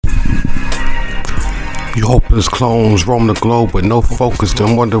You hopeless clones roam the globe with no focus,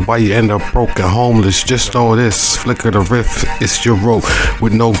 then wonder why you end up broken, homeless. Just know this, flicker the riff, it's your rope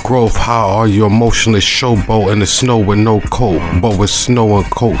with no growth. How are you emotionless showboat in the snow with no coat, but with snow and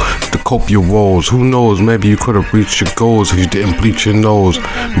coat to cope your woes? Who knows, maybe you could have reached your goals if you didn't bleach your nose,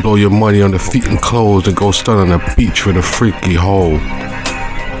 blow your money on the feet and clothes, and go stun on the beach with a freaky hole.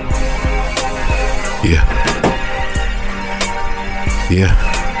 Yeah.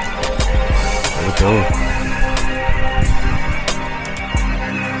 Let it go.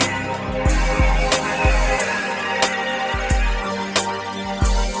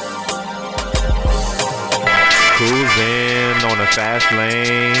 Cruising on a fast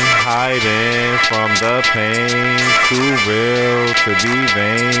lane, hiding from the pain, too real to be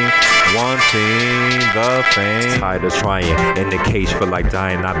vain, wanting the fame. Tired of trying, in the cage feel like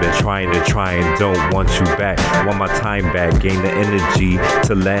dying. I've been trying to try and don't want you back. Want my time back, gain the energy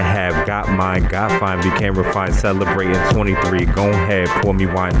to let have. Got mine, got fine, became refined, celebrating 23. Go ahead, pour me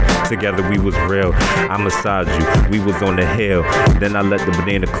wine. Together we was real. I massaged you, we was on the hill. Then I let the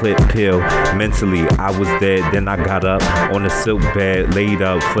banana clip peel. Mentally, I was dead, then I got up on the silk bed, laid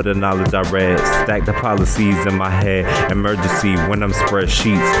up for the knowledge I read. Stacked the policies in my head. Emergency when I'm spread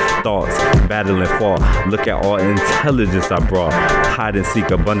sheets. Thoughts, battling fall. Look at all intelligence I brought. Hide and seek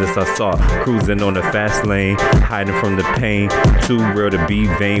abundance I saw. Cruising on the fast lane, hiding from the pain. Too real to be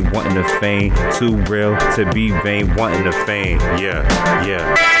vain, wanting the fame. Too real to be vain, wanting the fame. Yeah.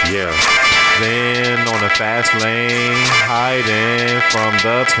 Then on a fast lane, hiding from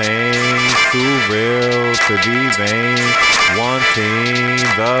the pain. Too real to be vain, wanting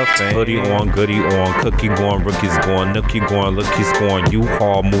the fame. Hoodie on, goodie on, cookie going, rookies going, nookie going, lookie scoring.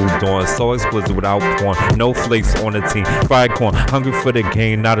 U-Haul moved on, so explicit without porn. No flakes on the team, fried corn. Hungry for the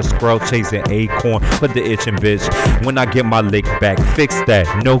game, not a squirrel chasing acorn. Put the itching bitch, when I get my lick back. Fix that,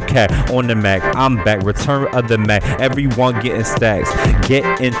 no cat on the Mac. I'm back, return of the Mac. Everyone getting stacks, get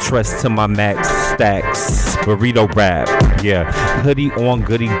interest to my max stacks. Burrito rap, yeah. Hoodie on,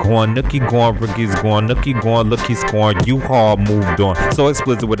 goodie going, nookie going, rookies going, nookie going, lookie scoring. U-Haul moved on, so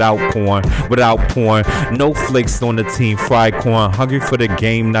explicit without porn. No flakes on the team, fried corn. Hungry for the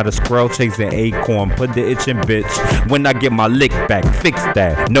game, not a squirrel chasing acorn. Put the itching bitch, when I get my lick back. Fix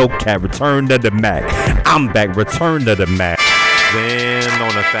that, no cat, return to the Mac. I'm back, return to the Mac. Then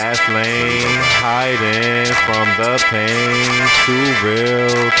on a fast lane, hiding from the pain. Too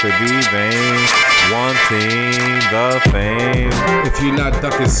real to be vain, wanting the fame. If you're not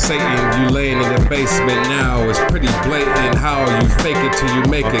ducking Satan, you laying in the basement now. It's pretty blatant how you fake it till you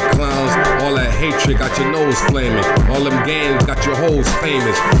make it. Clowns, all that hatred got your nose flaming. All them games got your hoes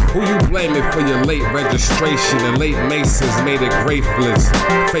famous. Who you blaming for your late registration? The late Masons made it graceless.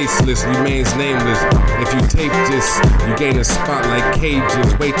 Faceless remains nameless. If you tape this, you gain a spot like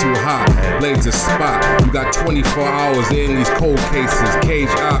cages. Way too hot, blaze a spot. You got 24 hours in these cold cases.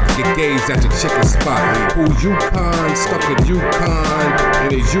 Cage up, get gazed at your chicken spot. Who Yukon, stuck in Yukon, and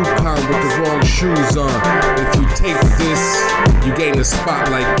a Yukon with the wrong shoes on. If you take this, you gain a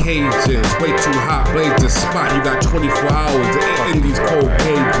spot like Cajuns. Way too hot, blaze the spot. You got 24 hours in these cold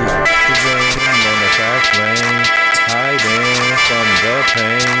cages. On the fast lane, hiding from the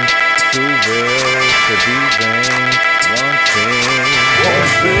pain. Too real to be vain, wanting.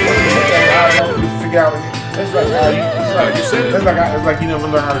 It's like you never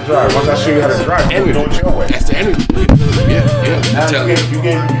learn how to drive. Once I show you how to drive, you do it your way. That's the energy. Yeah. Now you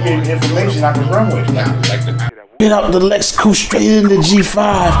gave information I can run with. Get out the Lex Coupe straight into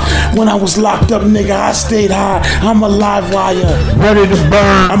G5. When I was locked up, nigga, I stayed high. I'm a live wire, ready to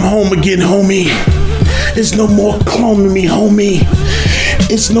burn. I'm home again, homie. There's no more cloning me, homie.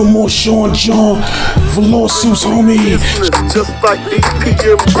 It's no more Sean John for lawsuits, homie. Just like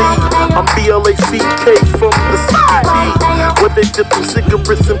EPMD, I'm BLACK from the CPT. Where they dip them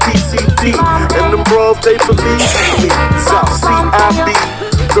cigarettes and PCD, and them bras they believe in me. South CIB,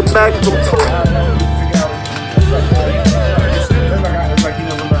 the Magnum tool. It's like you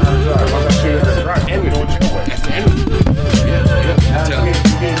never learn how to drive. Once I show you how to drive, you do it your way. That's the energy. Now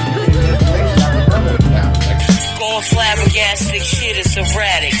you gave information I can run with. Going flabbergastic, shit is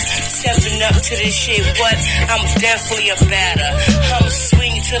erratic. Stepping up to this shit, what? I'm definitely a batter. I'm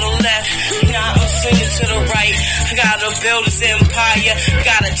swinging to the left, now I'm swinging to the right. I gotta build this empire,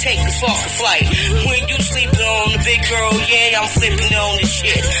 gotta take the fucking flight. When you sleeping on the big girl, yeah, I'm flipping on this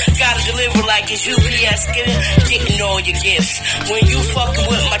shit. Gotta deliver like it's UPS, getting all your gifts. When you fucking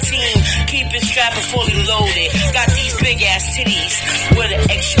with my team, keep it strapped and fully loaded. Got these big ass titties where the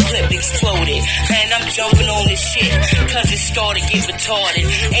extra clip exploded. And I'm jumping on this shit, cause it started get retarded.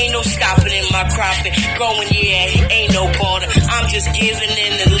 Ain't no stopping in my cropping, growing, yeah, ain't no border. I'm just giving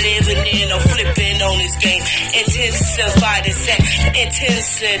in and living in, I'm flipping on this this game. Intensify the set.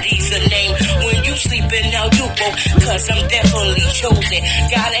 Intensity's a name. When you sleeping now you woke, cause I'm definitely chosen.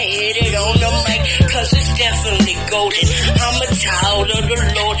 Gotta hit it on the mic, cause it's definitely golden. I'm a child of the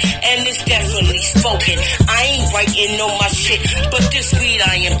Lord, and it's definitely spoken. I ain't writing on my shit, but this weed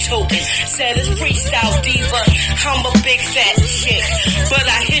I am toting. Said it's freestyle diva, I'm a big fat chick, but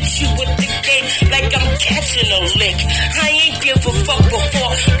I hit you with the game like I'm catching a lick. I ain't give a fuck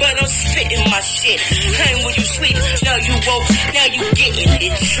before, but I'm spitting my shit. And when you sleep, now you woke, now you getting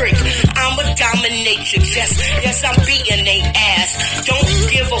it trick. I'm a dominatrix, yes, I'm beating they ass. Don't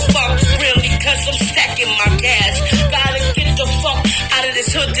give a fuck, really, cause I'm stacking my cash. Gotta get the fuck out of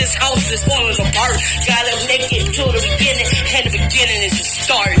this hood, this house is falling apart. Gotta make it to the beginning, and the beginning is the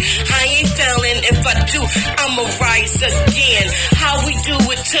start. I ain't failing, if I do, I'ma rise again. How we do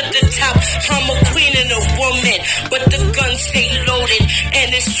it to the top, I'm a queen and a woman, but the guns stay loaded,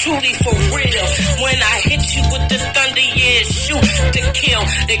 and it's truly for real. When I hit you with the thunder, yeah, shoot to kill.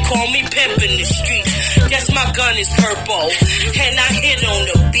 They call me pimp in the streets, yes, my gun is purple, and I hit on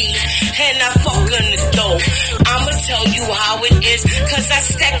the beat, and I fuck on the dough. I'ma tell you how it is, cause I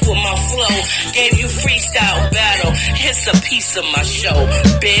stack with my flow. Gave you freestyle battle, it's a piece of my show,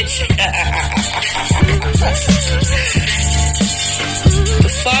 bitch. The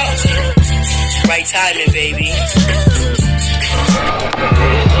fuck? Right timing, baby.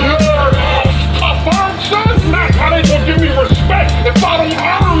 A firm son? Not how they gonna give me respect if I don't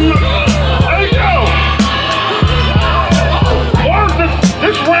earn. Hey yo! Word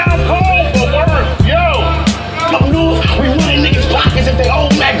this round call for word, yo! Up north, we running niggas' pockets if they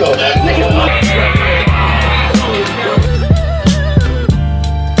old mega. Niggas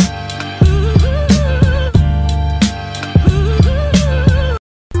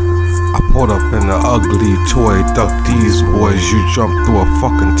Pulled up in the ugly toy, duck these boys. You jump through a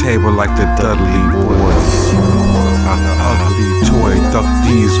fucking table like the Dudley boys. On the ugly toy, duck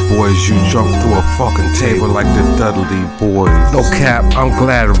these boys. You jump through a fucking table like the Dudley boys. No cap, I'm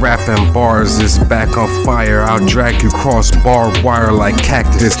glad rapping bars is back on fire. I'll drag you cross barbed wire like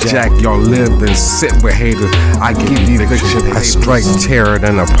Cactus Jack. Y'all live and sit with haters. I give eviction. I strike terror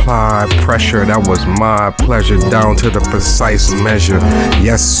then apply pressure. That was my pleasure down to the precise measure.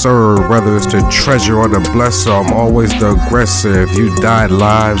 Yes sir, whether it's the treasure or the blesser, I'm always the aggressor. If you died,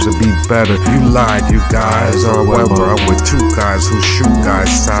 lives would be better. You lied, you guys are Weber. I'm with two guys who shoot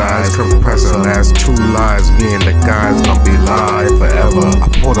guys size. Compressor last two lives. Me and the guys gonna be live forever. I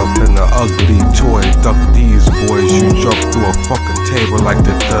pulled up in the ugly toy, duck these boys. You jump through a fucking table like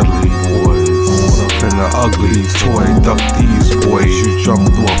the Dudley boys. Pulled up in the ugly toy, duck these boys. You jump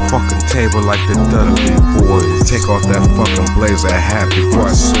through a fucking table like the Dudley boys. Take off that fucking blazer hat before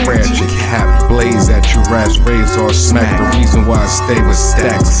I spray at your cap. Blaze at your rats, raise or smack. The reason why I stay with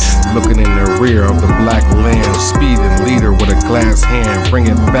stacks. Looking in the rear of the black lamb, speeding leader with a glass hand. Bring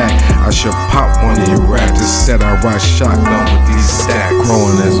it back, I should pop one of you rats. Instead I ride shotgun with these stacks.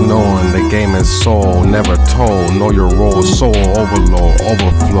 Growing is knowing, the game is soul, never told. Know your role, soul overload,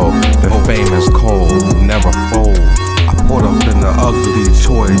 overflow. The fame is cold, never fold. I pulled up in the ugly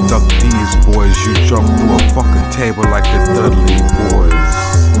toy, duck these boys. You jump through a fucking table like the Dudley boys.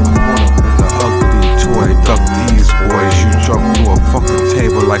 I pulled up in the ugly toy, duck these boys. You jump through a fucking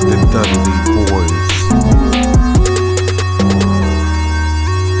table like the Dudley boys.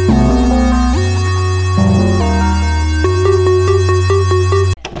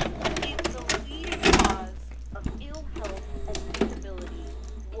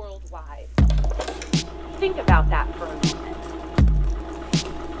 Think about that for a moment.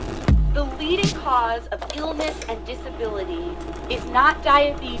 The leading cause of illness and disability is not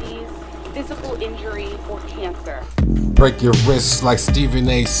diabetes, physical injury, or cancer. Break your wrists like Stephen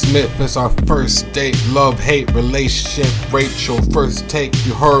A. Smith. It's our first date, love, hate, relationship. Rachel, first take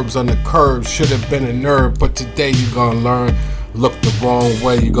you herbs on the curb. Should have been a nerd, but today you gonna learn. Look the wrong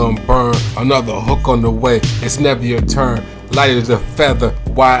way, you gonna burn. Another hook on the way, it's never your turn. Light as a feather,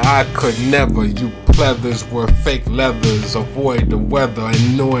 why I could never. You pleathers were fake leathers. Avoid the weather,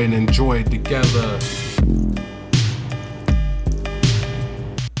 annoy and enjoy together.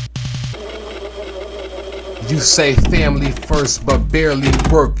 You say family first, but barely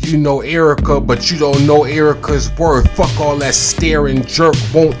work. You know Erica, but you don't know Erica's worth. Fuck all that stare and jerk,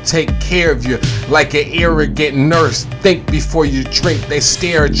 won't take care of you like an arrogant nurse. Think before you drink, they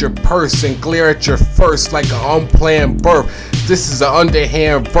stare at your purse and glare at your first like an unplanned birth. This is an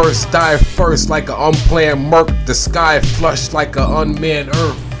underhand verse, die first like an unplanned murk. The sky flushed like an unmanned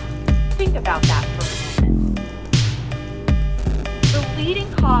earth. Think about that for a moment. The leading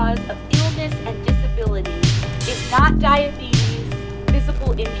cause of illness and disability is not diabetes,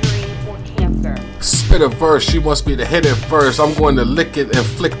 physical injury, or cancer. spit a verse, she wants me to hit it first. I'm going to lick it and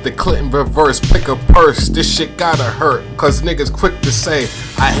flick the clit in reverse. Pick a purse, this shit gotta hurt. Cause niggas quick to say,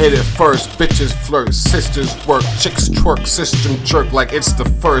 I hit it first. Bitches flirt, sisters work, chicks twerk, system jerk like it's the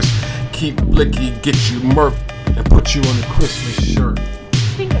first. Keep blicky, get you murked, and put you on a Christmas shirt.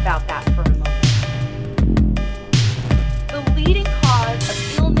 Think about that for a moment. The leading cause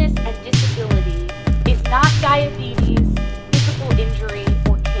of illness and disability is not diabetes, physical injury,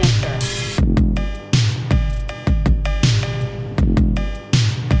 or cancer.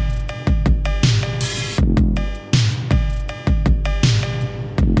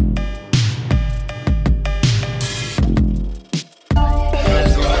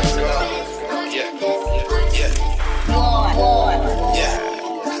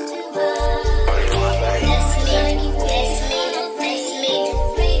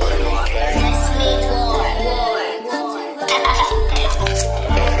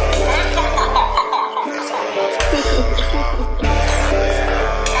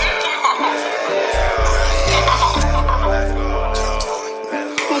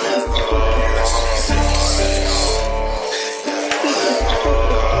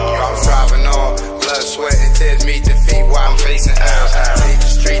 Meet the feet while I'm facing out. Take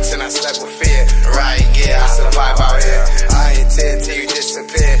the streets and I slept with fear. Right, yeah, I survive out here. I ain't dead till you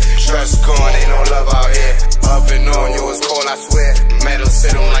disappear. Trust gone, ain't no love out here. Up and on, you was cold, I swear. Metal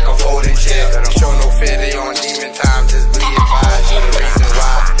sit on like a folding chair. Show no fear, they on demon time. Just be advised, you the reason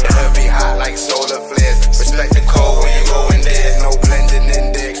why. The hood be hot like solar flares. Respect the code when you go in there. No blending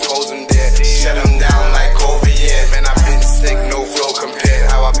in there, expose them there. Shut them down like COVID, yeah. Man, I've been sick, no flow compared.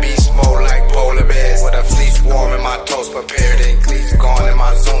 How I beast mode like polar bears. With a fleece warm and my toast prepared. And cleats gone in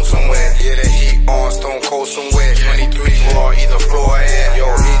my zone somewhere. Yeah, the heat on, stone cold somewhere. 23 raw, either floor or air. Yo,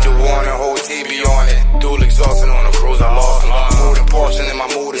 need the warning, whole TV on it. Dual exhausting on the cruise, I lost them. Mood and portion and my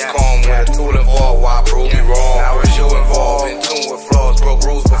mood is calm. With a tool involved, why prove me wrong? Now is you involved, in tune with flaws. Broke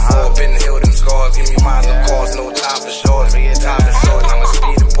rules before, been healed and scars. Give me minds of course, no time for shorts. We get time for shorts, I'm a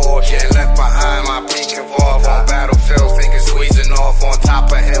speed and Porsche. Getting left behind, my peak involved. On battlefield, fingers squeezing off. On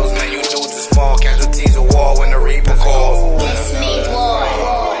top of hills, man, you do too small. Casualties of war when the reaper calls. This me war.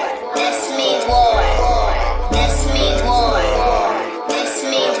 This me war. This me war. This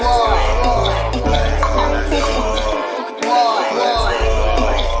me war.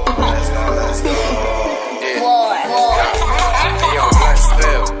 Yo, blood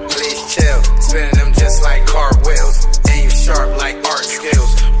spill, please chill. Spinning them just like cartwheels. Aim sharp like art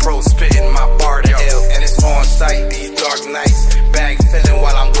skills. Pro spitting my bar to ill. And it's on sight these dark nights. Bag filling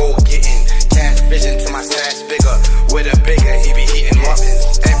while I'm gold getting. Cash vision to my stash bigger. With a bigger, he be eating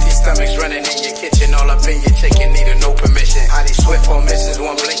muffins. Empty stomachs running in your kitchen. All up in your chicken, needing no permission. How these swift on missions,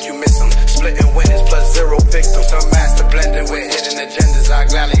 one blink you miss them. Splitting winners plus 0 victims. Some master blending with hidden agendas. I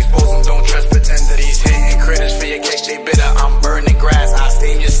gladly expose them, don't trust pretenders. These hitting critters for your cake, they bitter. I'm burning grass, I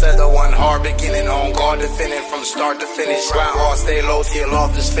stain your cedar. One hard beginning, on guard defending from start to finish. Grind hard, stay low till your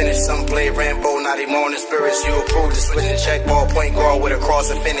loft is finished. Some play Rambo, not even on the spirits. You approve the switching check ball, point guard with a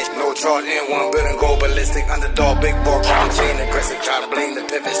cross and finish. No chart in one building, go ballistic. Underdog, big ball, keep the chain aggressive. Try to blame the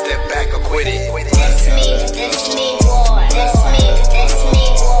pivot, step back or quit it. This me war. This me war. This me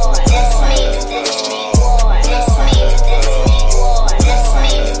war. This me war. This me war. This me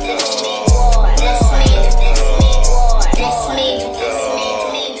war.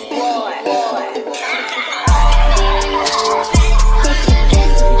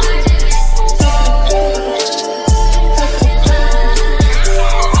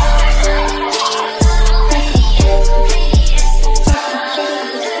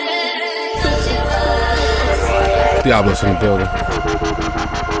 Diablos in the building.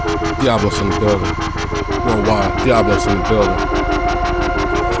 Diablos in the building. Worldwide. Diablos in the building.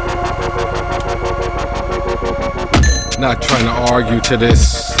 Not trying to argue to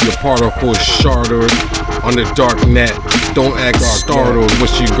this. Your particle is sharded on the dark net. Don't act startled.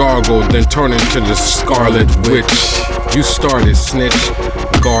 Wish you gargled, then turn into the Scarlet Witch. You started, snitch.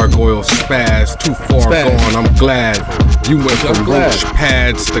 Gargoyle spaz. Too far gone, I'm glad. You went from roach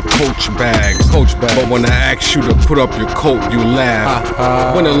pads to coach bags. But when I asked you to put up your coat, you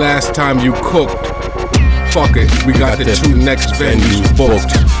laughed. When the last time you cooked? Fuck it, we got the 2 next venues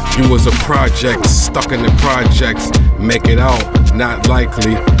booked. You was a project, stuck in the projects. Make it out, not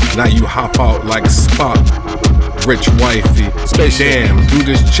likely. Now you hop out like Spock. Rich wifey, damn, do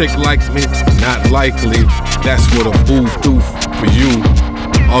this chick like me? Not likely. That's what a boo do for you.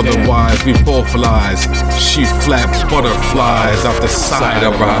 Otherwise, we both lies. She flaps butterflies out the side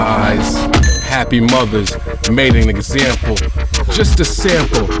of her eyes. Happy mothers, made an example. Just a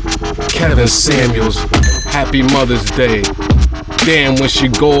sample. Kevin Samuels, Happy Mother's Day. Damn, when she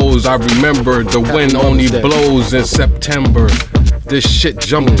goes, I remember the wind only blows in September. This shit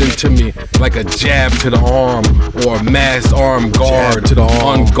jumped into me like a jab to the arm or a masked arm guard to the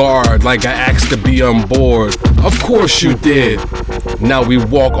on guard, like I asked to be on board. Of course you did. Now we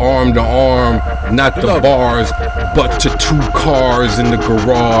walk arm to arm, not the bars, but to 2 cars in the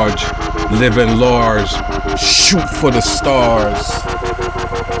garage. Living large, shoot for the stars.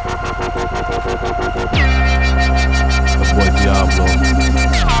 That's boy Diablo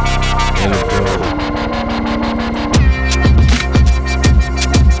in the building.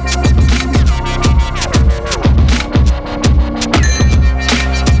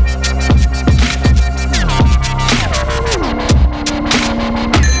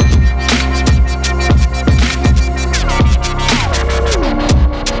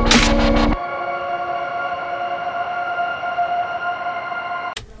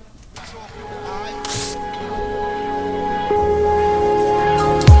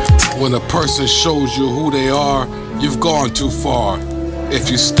 When a person shows you who they are, you've gone too far.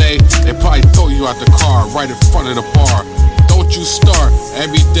 If you stay, they probably throw you out the car right in front of the bar. Don't you start,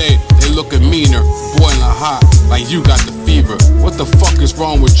 every day they looking meaner, boiling hot, like you got the fever. What the fuck is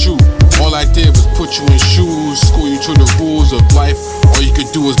wrong with you? All I did was put you in shoes, school you to the rules of life. All you could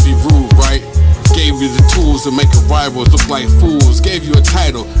do is be rude, right? Gave you the tools to make your rivals look like fools. Gave you a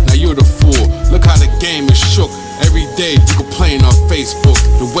title, now you're the fool. Look how the game is shook. Every day you complain on Facebook.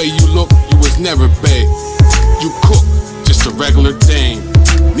 The way you look, you was never bae. You cook, just a regular dame.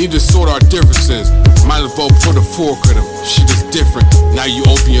 Need to sort our differences. Might as well put a fork in them. Shit is different. Now you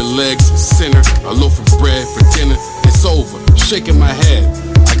open your legs, sinner. A loaf of bread for dinner. It's over. Shaking my head.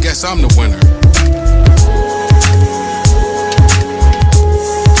 I guess I'm the winner.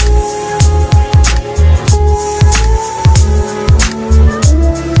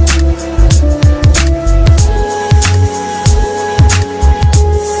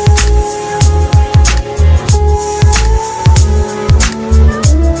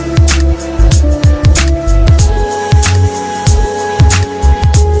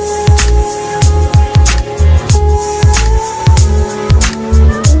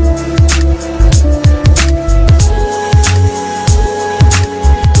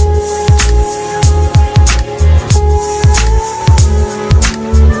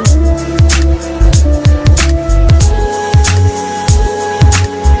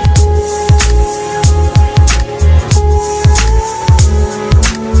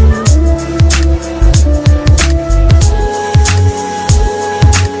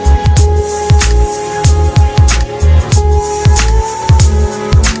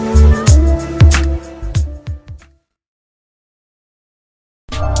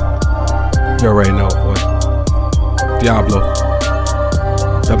 You already know, boy. Diablo.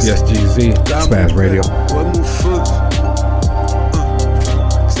 WSGZ. Spaz Radio.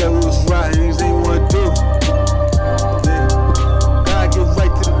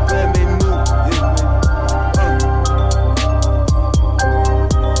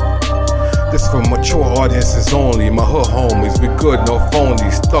 This for mature audiences only. My hood homies, we good, no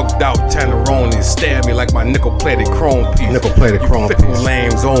phonies. Thugged out Tanneronis. Stab me like my nickel-plated chrome piece. Nickel-plated chrome piece. Fickle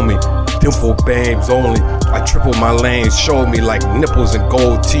lames on me. Dimple babes only. I triple my lanes, show me like nipples and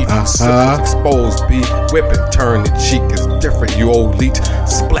gold teeth. Syphilis exposed, be whipping, turn the cheek is different, you old leech.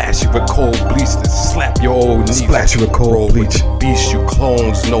 Splash you with cold bleach, then slap your old knee. Splash you with cold bleach. Beast, you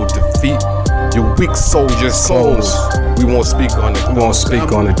clones, no defeat. You weak soldiers, souls. We won't speak on it. We won't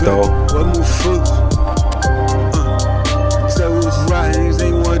speak on it though. Said we was riding, they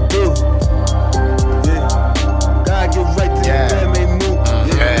ain't wanna do. Yeah, gotta get right to the bad, make move.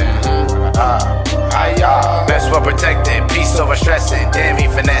 Best well protected, peace over stressing. Damn, he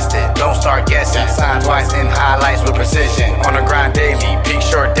finessed it. Don't start guessing. Sign twice in highlights with precision. On the grind daily, peak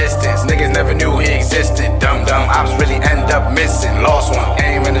short distance. Niggas never knew he existed. Dumb ops really end up missing. Lost one,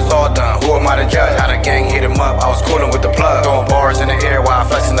 aim and it's all done. Who am I to judge? How the gang hit him up? I was cooling with the plug. Throwing bars in the air while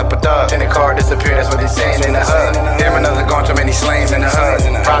flexing up a dub. Then the car disappeared, that's what they saying in the hood. Damn, another gone too many slains in the hood.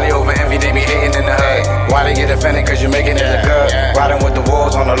 Probably over envy, they be hating in the hood. Why they get offended? Cause you're making it a good. Riding with the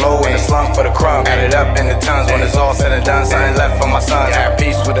wolves on the low in the slum for the crumb. Add it up in the tons when it's all said and done. Something left for my sons. Have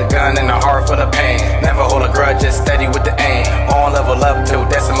peace with a gun and a heart full of pain. Never hold a grudge, just steady with the aim. On level up till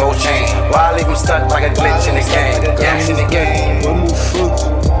decimal change. Why leave them stuck like a glitch in the game? Gaps in the game.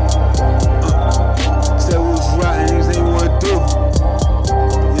 Said we was riding, they ain't wanna do.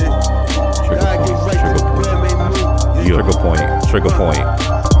 Yeah, gotta get right to the bad, make move. Trigger point.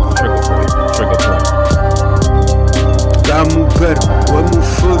 Gotta move better, what move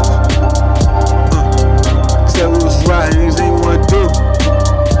foot? Said we was riding, they ain't wanna do.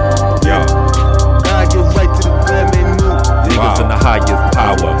 Yeah. Gotta get right to the bad, make move. Wow. highest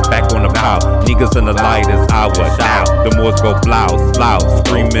power. Back on the power, niggas in the lightest hour. Shout, the Moors go blouse,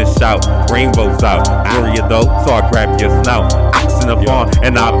 scream and shout. Rainbows out, warrior though, so I grab your snout. Ox in the farm,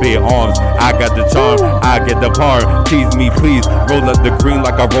 and I bear arms. I got the charm, I get the palm. Tease me, please. Roll up the green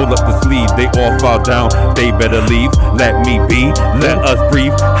like I roll up the sleeve. They all fall down, they better leave. Let me be, let us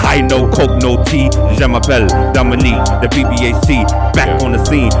breathe. High, no coke, no tea. Je m'appelle Dominique, the PBAC. Back on the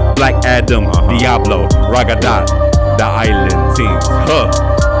scene, Black Adam, Diablo, Ragadan, the island team.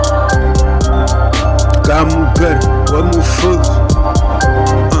 God move better, what move foot?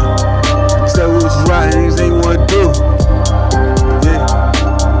 Say what's right, niggas ain't wanna do. Yeah,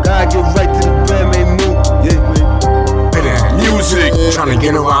 God get right to the band, make move. Yeah, man. Music, tryna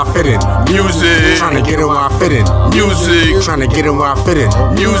get it where I fit in. Music, tryna get it where I fit in. Music, tryna get it where I fit in.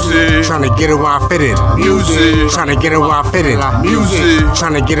 Music, tryna get it where I fit in. Music, tryna get it where I fit in. Music,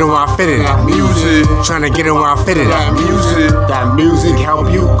 tryna get it where I fit in. Music, tryna get it where I fit in. Music, that music help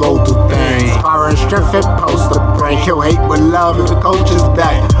you go through things. Power and strength and post the brain. Kill hate with love if the coach is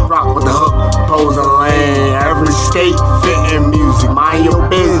back. Rock with the hook, pose a lane. Every state fitting music. Mind your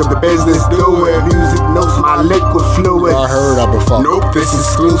business, the business do it. Music knows my liquid fluid. I heard that before. Nope, this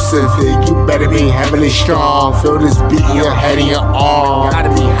exclusive. You better be heavily strong. Feel this beat in your head and your arm. Gotta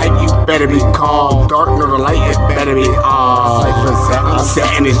be hype, you better be calm. Dark, no the light, it better be on. I'm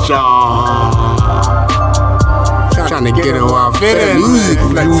setting this jaw. Tryna get it while I'm fit. Music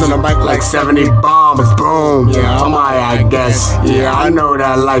flex on the mic like 70 bombs. Boom. Yeah, I'm high, I guess. Yeah, I know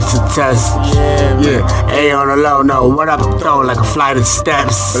that life's a test. Yeah, A on the low, no. What up, though? Like a flight of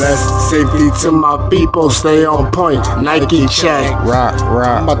steps. Bless safety to my people. Stay on point. Nike check. Rock.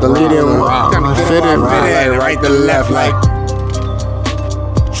 I'm about to lead in rock. Fit in, right to left, like.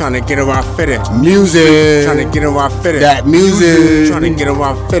 Tryna get it where I fit it. Music. Tryna get it where I fit it. That music. Tryna get it where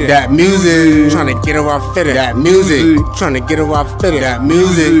I fit it. That music. Tryna get it where I fit it. That music. Tryna get it where I fit it. That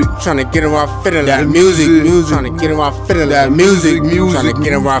music. Tryna get it where I fit it. That music. Tryna get it where I fit it. That music. Tryna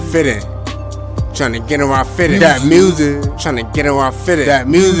get it where I fit it. Tryna get it where I fit it. That music. Tryna get it where I fit it. That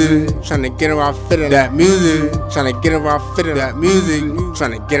music. Tryna get it where I fit it. That music. Tryna get it where I fit it. That music.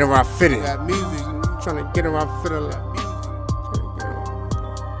 Tryna get it where I fit it. That music. Tryna get it where I fit it.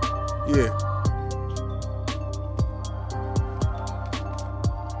 Yeah.